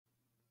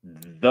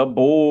The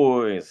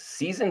Boys,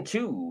 Season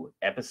 2,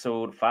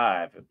 Episode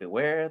 5.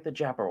 Beware the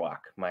Jabberwock,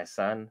 my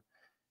son.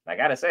 I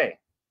gotta say,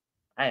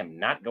 I am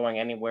not going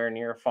anywhere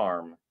near a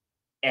farm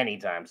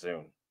anytime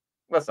soon.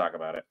 Let's talk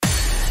about it.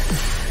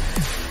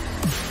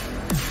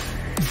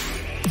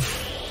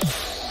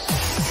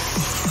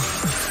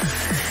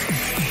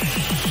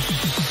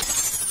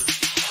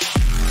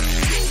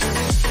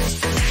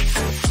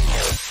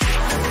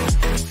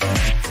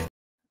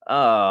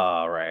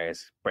 All right,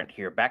 Brent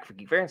here, back for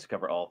Geek Variants to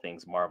cover all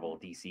things Marvel,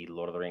 DC,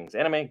 Lord of the Rings,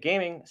 anime,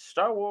 gaming,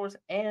 Star Wars,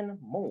 and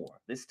more.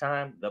 This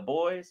time, The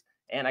Boys,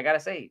 and I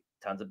gotta say,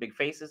 tons of big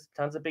faces,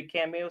 tons of big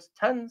cameos,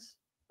 tons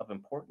of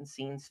important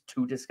scenes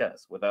to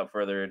discuss. Without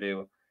further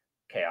ado,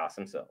 Chaos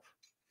himself.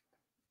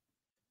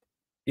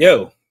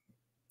 Yo,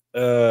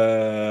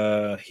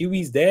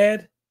 Huey's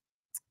dad.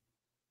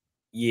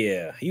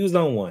 Yeah, he was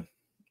on one.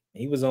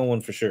 He was on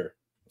one for sure.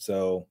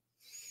 So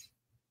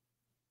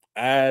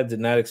I did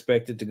not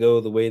expect it to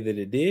go the way that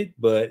it did,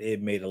 but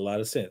it made a lot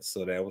of sense.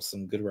 So that was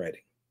some good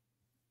writing.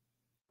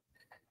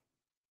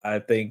 I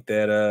think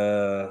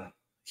that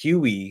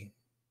Huey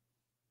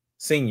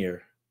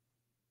Senior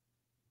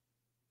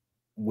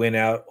went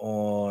out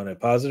on a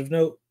positive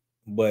note,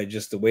 but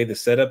just the way the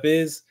setup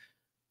is,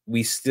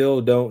 we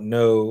still don't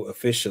know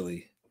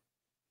officially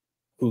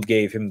who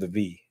gave him the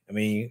V. I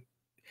mean,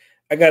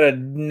 I got a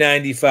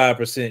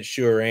 95%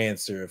 sure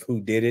answer of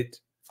who did it.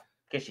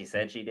 Because she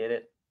said she did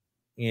it.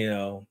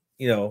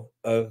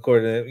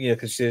 According to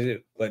because she's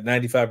like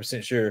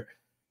 95% sure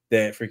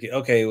that freaking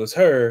okay, it was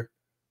her,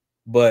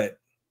 but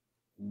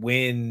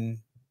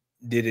when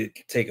did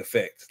it take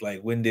effect?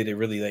 Like when did it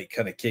really like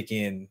kind of kick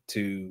in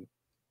to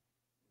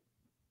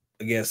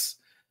I guess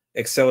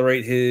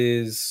accelerate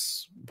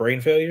his brain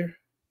failure?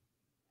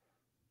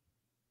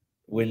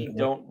 We When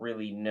don't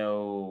really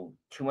know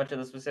too much of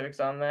the specifics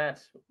on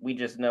that. We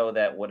just know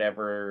that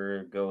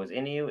whatever goes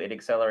in you, it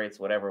accelerates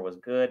whatever was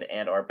good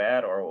and or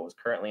bad or what was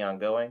currently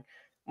ongoing,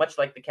 much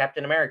like the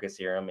Captain America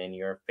serum in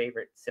your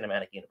favorite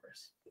cinematic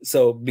universe.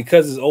 so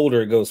because it's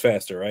older, it goes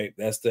faster, right?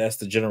 That's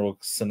the general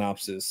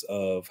synopsis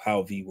of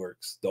how V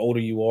works. The older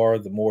you are,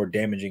 the more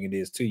damaging it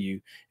is to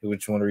you,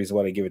 which is one of the reasons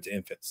why they give it to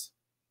infants.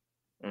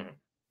 Mhm.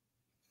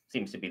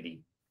 Seems to be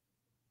the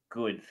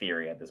good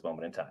theory at this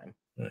moment in time.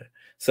 Right.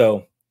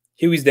 So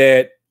Huey's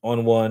dad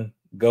on one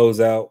goes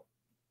out,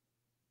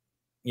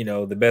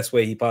 the best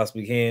way he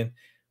possibly can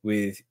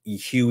with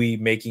Huey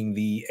making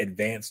the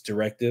advanced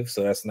directive.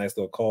 So that's a nice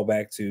little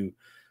callback to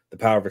the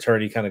power of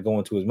attorney kind of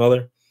going to his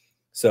mother.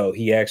 So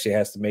he actually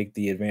has to make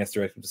the advanced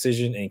directive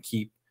decision and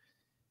keep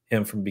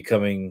him from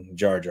becoming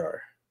Jar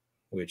Jar,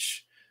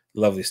 which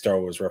lovely Star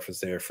Wars reference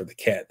there for the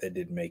cat that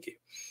didn't make it.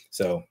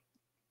 So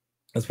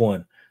that's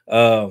one.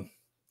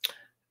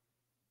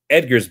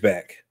 Edgar's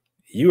back.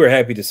 You were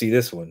happy to see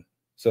this one.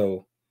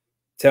 So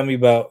tell me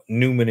about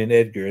Newman and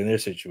Edgar and their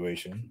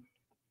situation.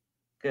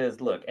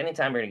 Because look,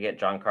 anytime you're gonna get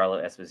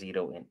Giancarlo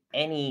Esposito in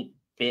any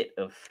bit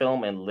of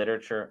film and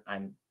literature,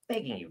 I'm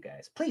begging you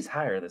guys, please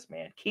hire this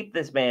man. Keep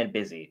this man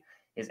busy.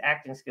 His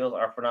acting skills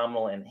are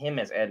phenomenal, and him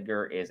as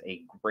Edgar is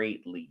a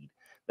great lead.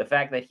 The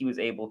fact that he was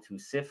able to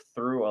sift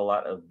through a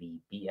lot of the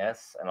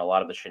BS and a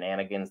lot of the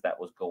shenanigans that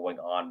was going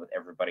on with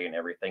everybody and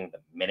everything the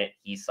minute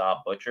he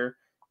saw Butcher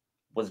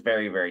was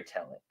very, very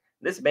telling.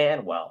 This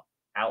man, well,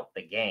 out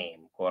the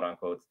game, quote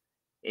unquote,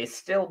 is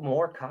still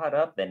more caught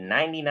up than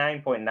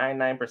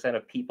 99.99%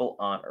 of people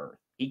on Earth.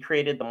 He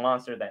created the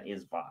monster that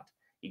is Vought.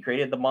 He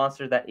created the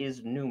monster that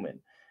is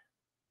Newman.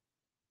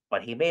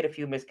 But he made a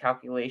few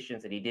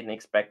miscalculations and he didn't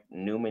expect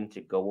Newman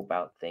to go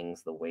about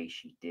things the way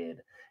she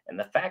did. And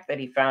the fact that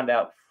he found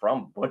out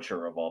from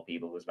Butcher, of all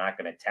people, who's not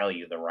going to tell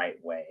you the right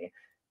way,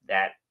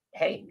 that,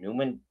 hey,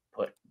 Newman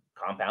put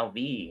Compound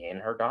V in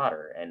her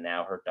daughter, and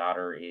now her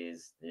daughter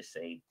is this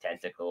a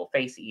tentacle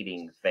face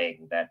eating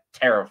thing that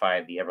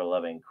terrified the ever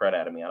loving crud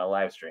out of me on a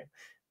live stream.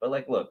 But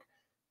like, look,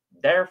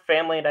 their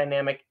family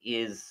dynamic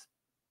is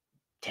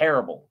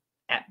terrible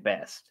at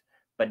best.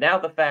 But now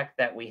the fact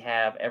that we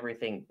have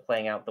everything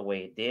playing out the way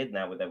it did,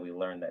 now that we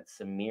learned that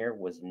Samir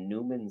was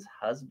Newman's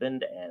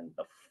husband and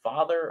the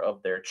father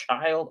of their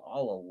child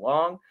all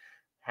along,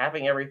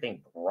 having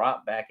everything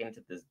brought back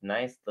into this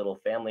nice little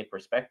family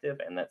perspective,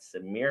 and that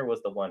Samir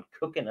was the one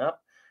cooking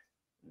up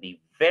the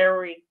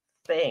very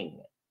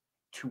thing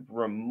to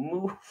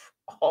remove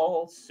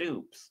all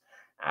soups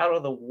out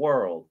of the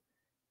world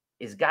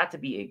is got to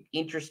be an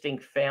interesting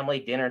family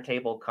dinner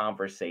table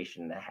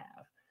conversation to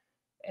have.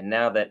 And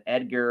now that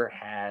Edgar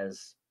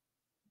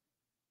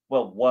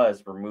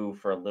was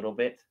removed for a little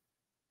bit,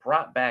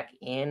 brought back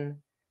in,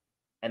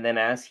 and then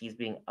as he's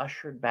being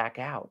ushered back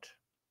out,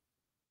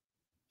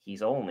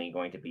 he's only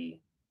going to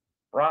be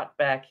brought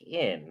back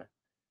in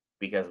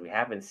because we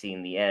haven't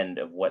seen the end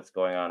of what's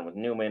going on with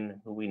Newman,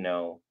 who we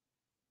know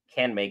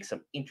can make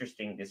some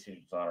interesting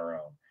decisions on her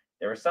own.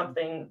 There was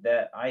something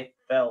that I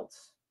felt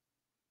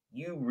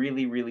you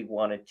really, really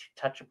wanted to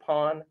touch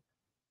upon,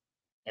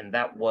 and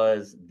that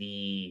was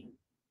the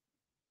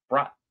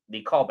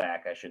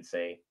callback, I should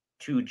say,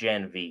 to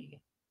Gen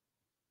V,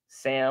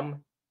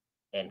 Sam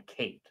and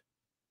Kate.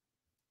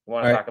 You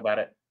want All to right. talk about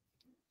it?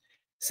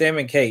 Sam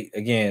and Kate,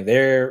 again,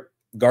 they're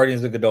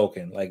Guardians of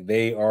Godolkin. Like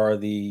they are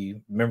the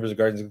members of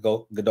Guardians of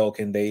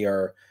Godolkin. They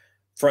are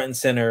front and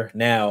center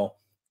now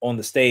on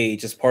the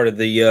stage as part of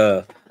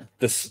the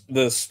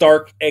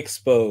Stark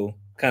Expo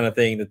kind of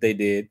thing that they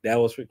did. That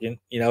was freaking,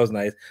 that was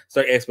nice.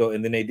 Stark Expo,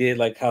 and then they did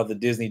like how the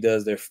Disney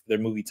does their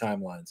movie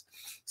timelines.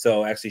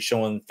 So actually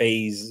showing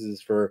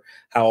phases for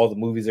how all the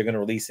movies are going to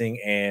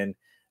releasing, and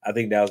I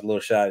think that was a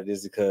little shot at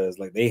this because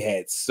like they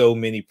had so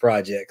many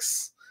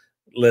projects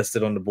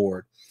listed on the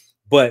board.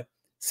 But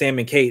Sam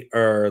and Kate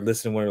are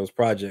listed in one of those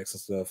projects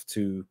and stuff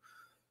to,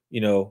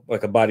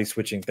 like a body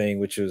switching thing,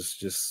 which was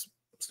just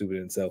stupid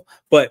in itself.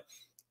 But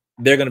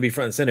they're going to be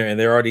front and center, and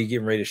they're already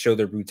getting ready to show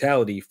their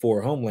brutality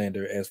for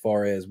Homelander as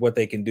far as what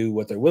they can do,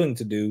 what they're willing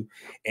to do,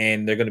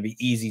 and they're going to be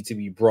easy to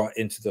be brought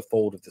into the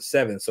fold of the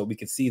Seven. So we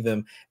can see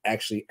them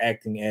actually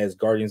acting as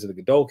Guardians of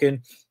the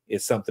Godolkin.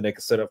 It's something they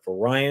can set up for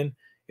Ryan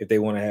if they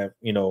want to have,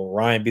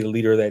 Ryan be the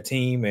leader of that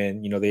team,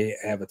 and they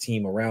have a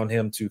team around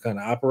him to kind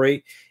of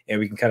operate, and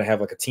we can kind of have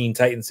like a Teen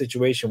Titan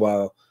situation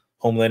while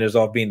Homelander's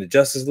off being the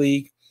Justice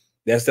League.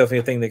 That's definitely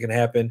a thing that can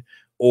happen.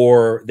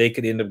 Or they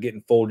could end up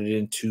getting folded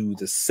into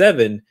the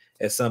Seven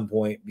at some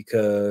point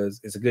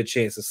because it's a good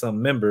chance that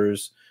some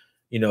members,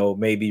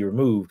 may be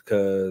removed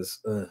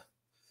because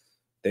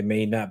they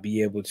may not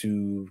be able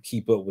to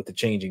keep up with the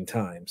changing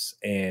times.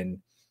 And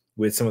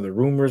with some of the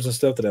rumors and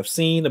stuff that I've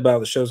seen about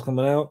the shows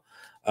coming out,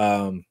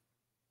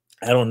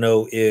 I don't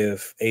know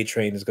if A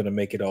Train is going to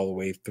make it all the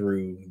way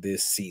through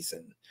this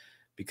season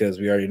because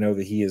we already know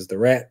that he is the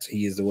rat.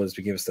 He is the one that's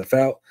been giving stuff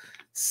out.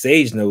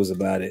 Sage knows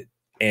about it.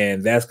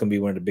 And that's going to be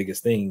one of the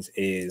biggest things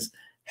is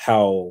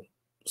how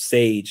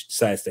Sage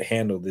decides to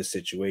handle this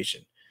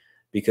situation,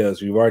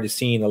 because we've already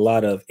seen a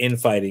lot of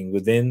infighting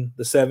within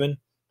the Seven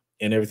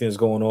and everything that's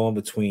going on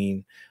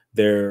between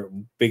their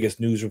biggest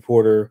news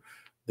reporter,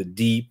 the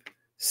Deep,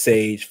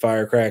 Sage,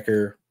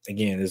 Firecracker.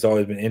 Again, there's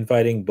always been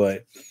infighting,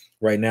 but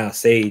right now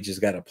Sage has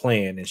got a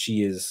plan, and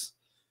she is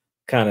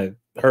kind of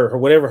her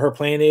whatever her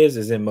plan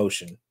is in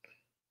motion.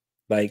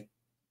 Like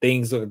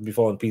things look to be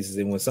falling pieces,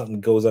 and when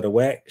something goes out of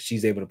whack,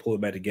 she's able to pull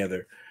it back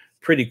together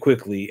pretty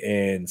quickly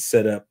and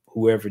set up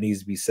whoever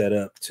needs to be set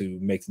up to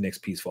make the next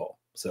piece fall.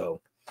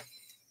 So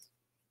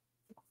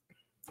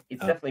it's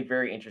definitely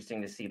very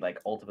interesting to see like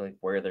ultimately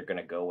where they're going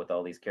to go with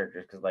all these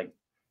characters, because like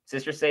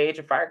Sister Sage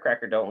and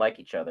Firecracker don't like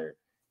each other.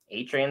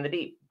 A Train and the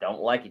Deep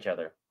don't like each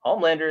other.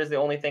 Homelander is the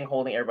only thing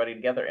holding everybody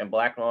together, and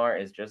Black Noir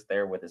is just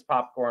there with his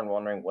popcorn,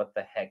 wondering what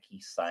the heck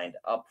he signed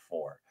up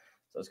for.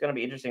 So it's going to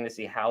be interesting to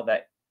see how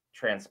that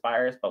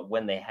transpires. But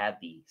when they had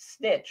the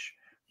snitch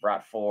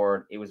brought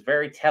forward, it was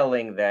very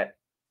telling that,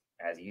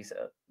 as you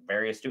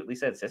very astutely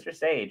said, Sister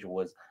Sage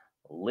was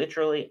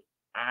literally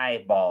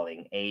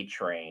eyeballing A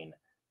Train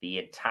the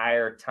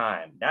entire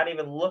time, not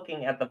even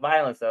looking at the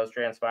violence that was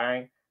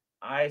transpiring,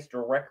 eyes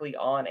directly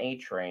on A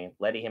Train,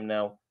 letting him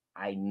know,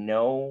 I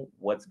know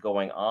what's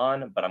going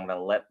on, but I'm going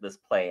to let this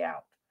play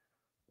out.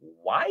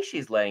 Why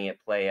she's letting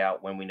it play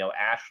out when we know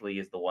Ashley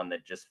is the one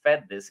that just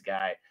fed this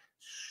guy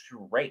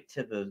straight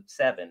to the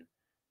Seven,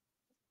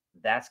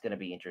 that's going to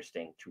be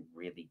interesting to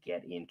really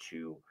get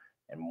into,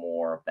 and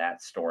more of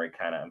that story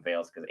kind of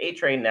unveils, because A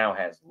Train now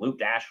has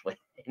looped Ashley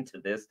into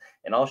this,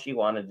 and all she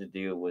wanted to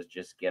do was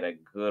just get a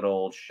good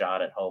old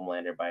shot at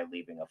Homelander by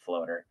leaving a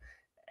floater.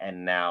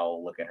 And now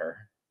look at her.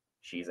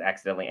 She's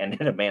accidentally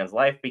ended a man's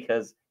life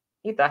because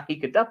he thought he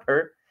could dump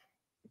her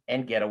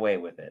and get away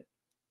with it.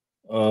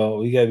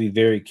 we got to be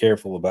very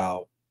careful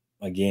about,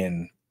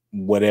 again,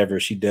 whatever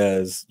she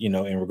does,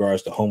 in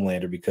regards to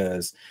Homelander,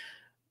 because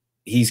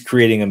he's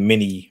creating a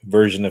mini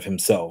version of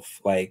himself.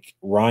 Like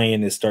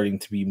Ryan is starting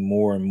to be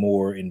more and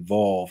more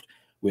involved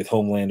with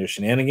Homelander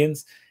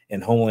shenanigans,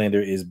 and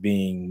Homelander is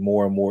being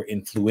more and more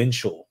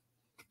influential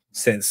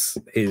since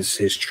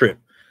his trip.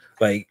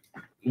 Like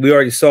we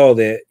already saw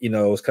that,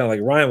 it's kind of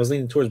like Ryan was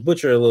leaning towards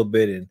Butcher a little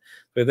bit and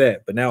for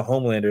that, but now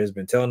Homelander has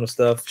been telling him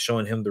stuff,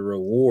 showing him the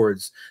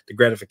rewards, the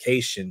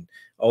gratification,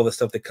 all the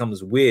stuff that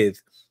comes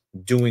with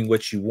doing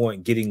what you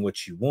want, getting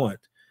what you want.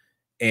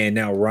 And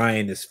now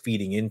Ryan is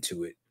feeding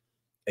into it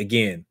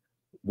again,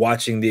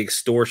 watching the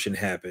extortion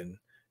happen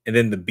and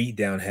then the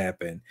beatdown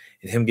happen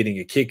and him getting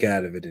a kick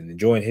out of it and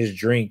enjoying his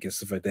drink and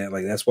stuff like that.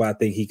 Like that's why I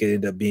think he could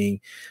end up being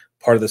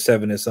part of the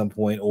Seven at some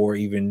point, or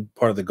even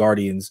part of the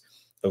Guardians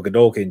of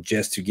Godolkin,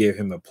 just to give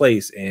him a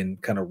place and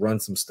kind of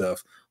run some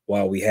stuff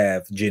while we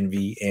have Gen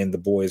V and the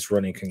boys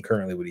running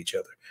concurrently with each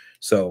other.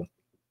 So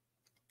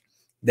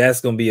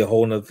that's going to be a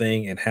whole nother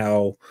thing, and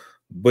how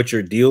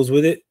Butcher deals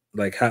with it.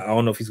 Like, how, I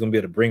don't know if he's going to be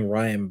able to bring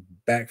Ryan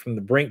back from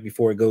the brink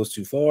before it goes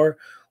too far,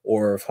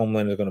 or if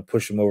Homelander is going to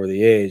push him over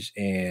the edge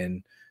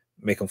and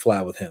make him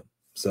fly with him.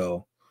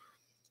 So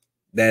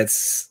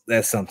that's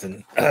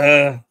something.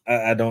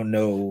 I don't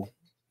know.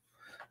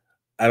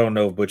 I don't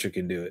know if Butcher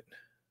can do it.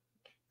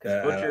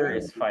 Because Butcher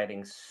is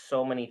fighting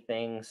so many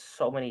things,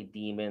 so many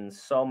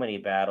demons, so many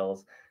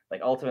battles.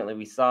 Like ultimately,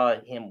 we saw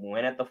him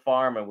win at the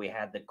farm, and we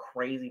had the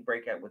crazy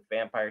breakout with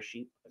Vampire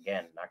Sheep.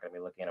 Again, not going to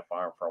be looking at a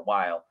farm for a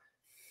while.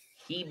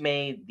 He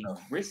made the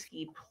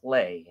risky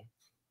play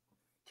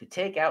to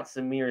take out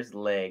Samir's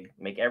leg,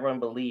 make everyone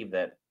believe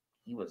that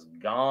he was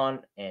gone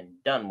and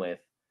done with,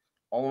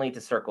 only to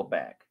circle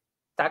back.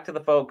 Talk to the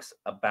folks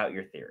about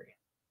your theory.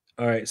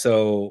 All right.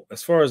 So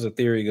as far as the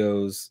theory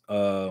goes,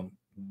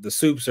 the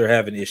Soups are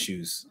having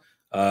issues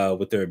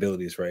with their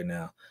abilities right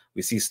now.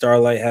 We see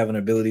Starlight having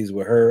abilities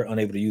with her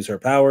unable to use her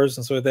powers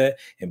and so like that,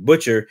 and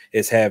Butcher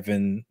is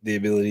having the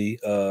ability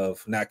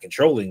of not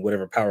controlling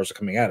whatever powers are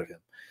coming out of him.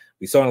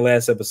 We saw in the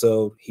last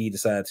episode he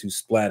decided to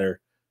splatter,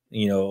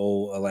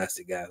 old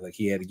Elastic Guy. Like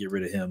he had to get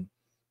rid of him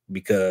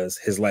because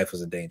his life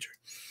was in danger.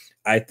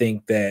 I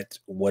think that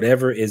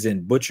whatever is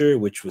in Butcher,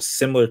 which was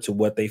similar to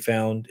what they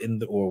found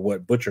or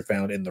what Butcher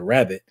found in the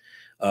rabbit,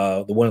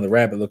 the one in the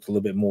rabbit looked a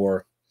little bit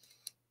more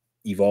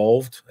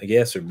evolved, I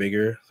guess, or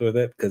bigger, sort of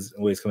that, because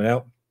the way it's coming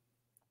out.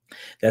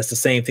 That's the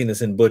same thing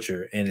that's in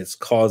Butcher, and it's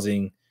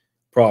causing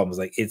problems.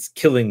 Like it's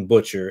killing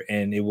Butcher,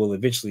 and it will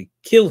eventually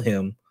kill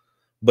him,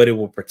 but it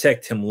will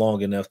protect him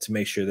long enough to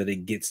make sure that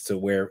it gets to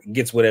where it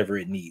gets whatever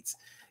it needs.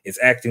 It's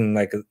acting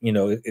like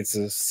it's a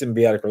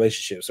symbiotic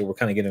relationship. So we're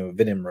kind of getting a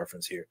Venom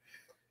reference here.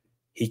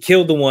 He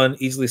killed the one,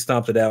 easily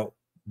stomped it out,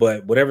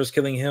 but whatever's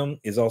killing him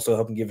is also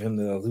helping give him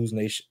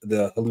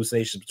the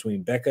hallucinations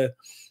between Becca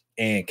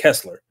and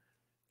Kessler.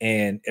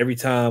 And every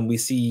time we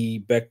see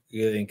Becca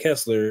and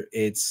Kessler,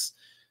 it's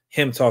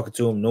him talking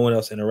to him, no one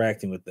else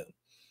interacting with them.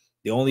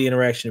 The only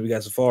interaction we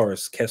got so far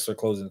is Kessler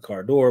closing the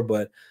car door,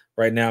 but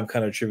right now I'm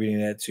kind of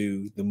attributing that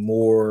to the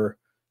more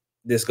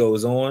this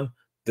goes on,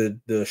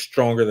 the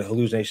stronger the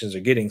hallucinations are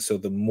getting, so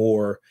the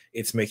more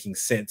it's making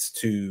sense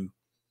to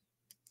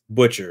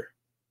Butcher.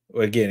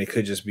 Again, it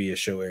could just be a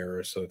show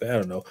error, so I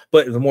don't know.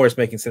 But the more it's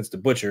making sense to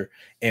Butcher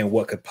and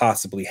what could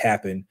possibly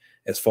happen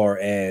as far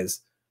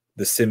as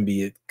the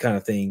symbiote kind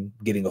of thing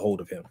getting a hold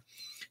of him.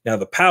 Now,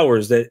 the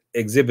powers that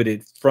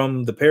exhibited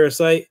from the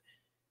parasite,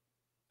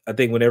 I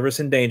think whenever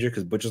it's in danger,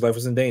 because Butcher's life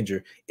was in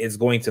danger, it's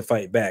going to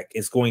fight back.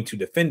 It's going to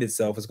defend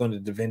itself. It's going to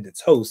defend its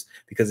host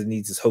because it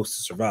needs its host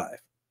to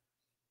survive.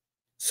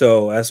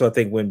 So that's why I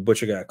think when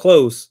Butcher got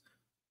close,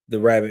 the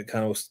rabbit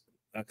kind of was,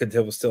 I couldn't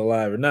tell if it was still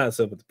alive or not.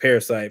 So, but the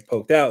parasite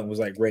poked out and was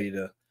like ready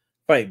to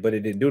fight, but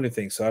it didn't do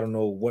anything. So I don't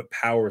know what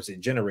powers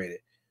it generated.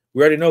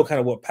 We already know kind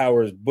of what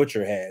powers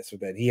Butcher has, so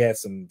that he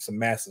has some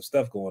massive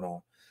stuff going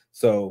on.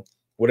 So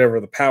whatever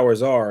the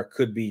powers are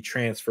could be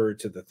transferred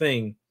to the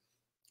thing,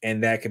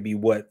 and that could be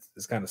what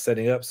is kind of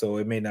setting up. So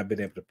it may not have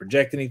been able to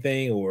project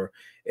anything, or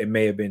it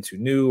may have been too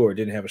new, or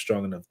didn't have a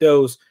strong enough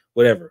dose.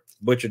 Whatever.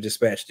 Butcher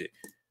dispatched it.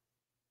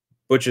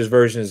 Butcher's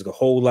version is a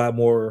whole lot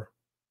more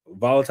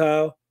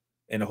volatile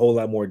and a whole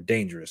lot more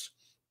dangerous.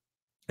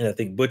 And I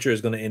think Butcher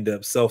is going to end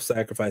up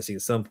self-sacrificing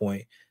at some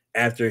point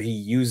after he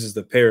uses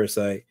the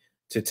parasite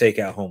to take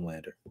out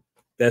Homelander.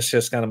 That's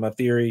just kind of my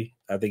theory.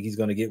 I think he's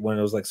going to get one of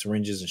those like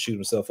syringes and shoot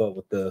himself up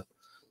with the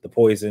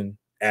poison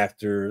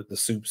after the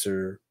Soups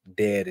are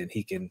dead and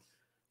he can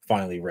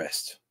finally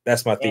rest.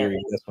 That's my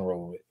theory. That's my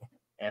role with it.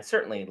 And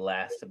certainly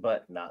last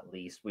but not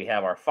least, we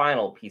have our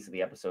final piece of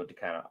the episode to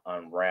kind of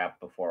unwrap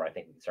before I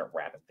think we can start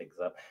wrapping things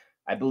up.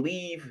 I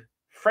believe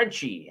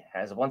Frenchie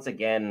has once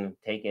again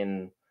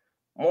taken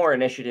more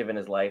initiative in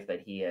his life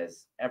that he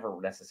has ever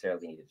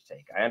necessarily needed to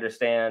take. I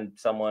understand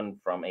someone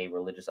from a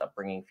religious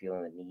upbringing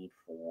feeling the need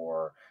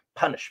for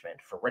punishment,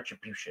 for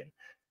retribution,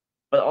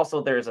 but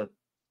also there's a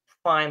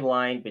fine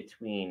line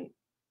between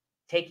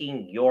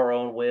taking your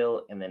own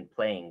will and then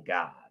playing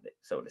God,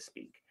 so to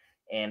speak.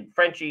 And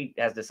Frenchie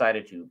has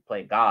decided to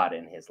play God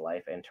in his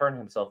life and turn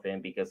himself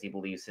in because he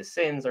believes his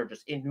sins are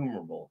just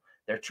innumerable.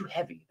 They're too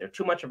heavy. They're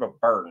too much of a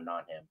burden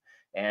on him.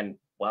 And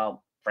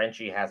while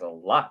Frenchie has a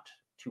lot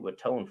to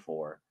atone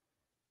for,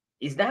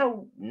 is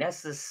now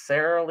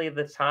necessarily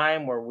the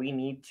time where we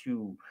need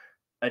to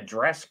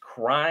address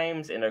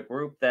crimes in a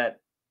group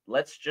that,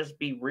 let's just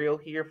be real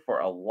here, for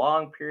a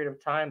long period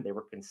of time, they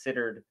were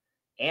considered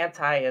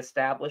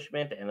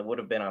anti-establishment and it would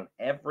have been on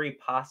every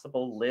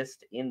possible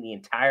list in the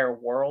entire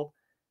world.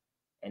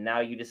 And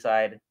now you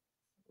decide,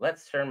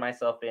 let's turn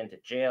myself into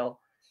jail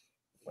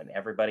when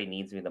everybody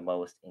needs me the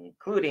most,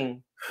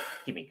 including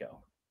Kimiko.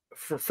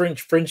 For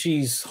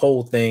Frenchie's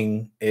whole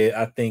thing,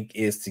 I think,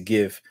 is to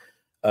give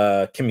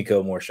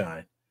Kimiko more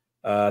shine.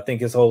 I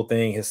think his whole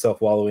thing, his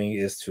self-wallowing,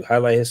 is to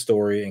highlight his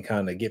story and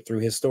kind of get through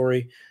his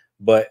story.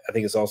 But I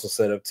think it's also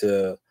set up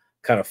to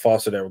kind of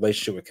foster that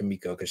relationship with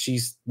Kimiko, because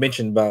she's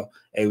mentioned about,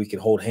 hey, we can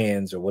hold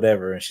hands or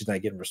whatever, and she's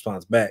not getting a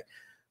response back.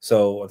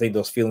 So I think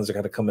those feelings are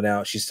kind of coming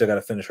out. She's still got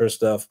to finish her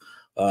stuff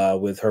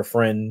with her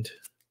friend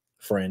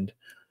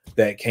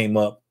that came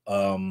up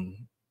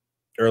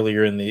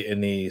earlier in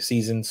the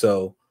season.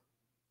 So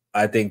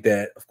I think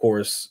that, of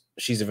course,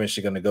 she's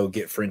eventually going to go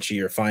get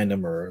Frenchie or find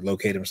him or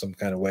locate him some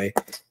kind of way.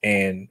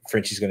 And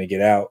Frenchie's going to get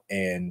out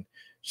and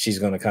she's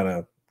going to kind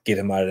of get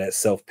him out of that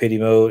self-pity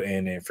mode.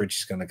 And then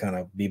Frenchie's going to kind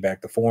of be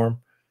back to form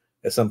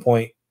at some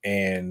point,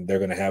 and they're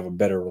going to have a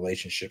better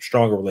relationship,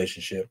 stronger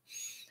relationship.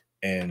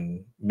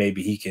 And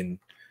maybe he can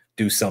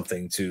do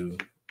something to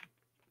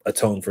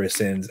atone for his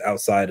sins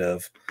outside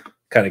of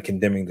kind of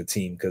condemning the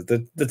team, because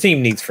the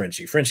team needs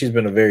Frenchie. Frenchie's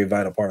been a very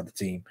vital part of the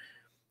team.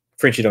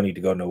 Frenchie don't need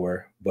to go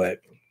nowhere, but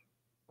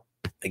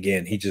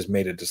again, he just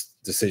made a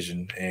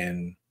decision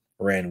and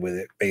ran with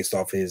it based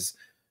off his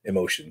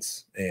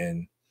emotions.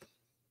 And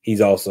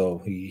he's also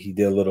he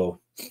did a little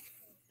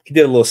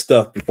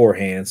stuff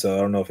beforehand, so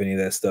I don't know if any of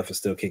that stuff is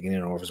still kicking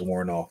in or if it's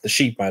worn off. The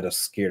sheep might have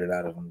scared it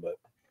out of him, but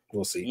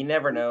we'll see. You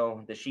never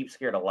know. The sheep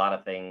scared a lot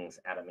of things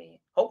out of me.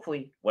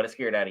 Hopefully, what is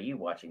scared out of you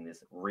watching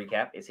this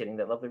recap is hitting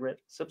that lovely red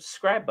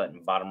subscribe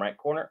button, bottom right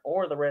corner,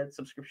 or the red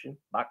subscription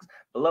box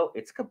below.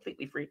 It's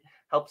completely free,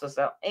 helps us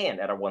out. And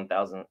at our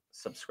 1,000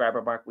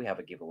 subscriber mark, we have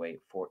a giveaway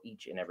for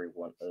each and every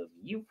one of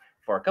you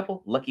for a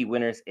couple lucky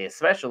winners,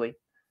 especially.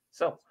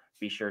 So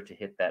be sure to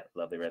hit that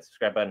lovely red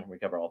subscribe button. We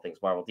cover all things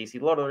Marvel,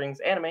 DC, Lord of the Rings,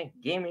 anime,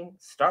 gaming,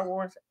 Star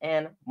Wars,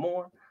 and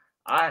more.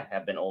 I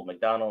have been Old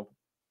McDonald.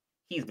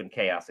 He's been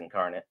Chaos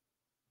Incarnate.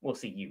 We'll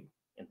see you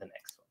in the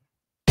next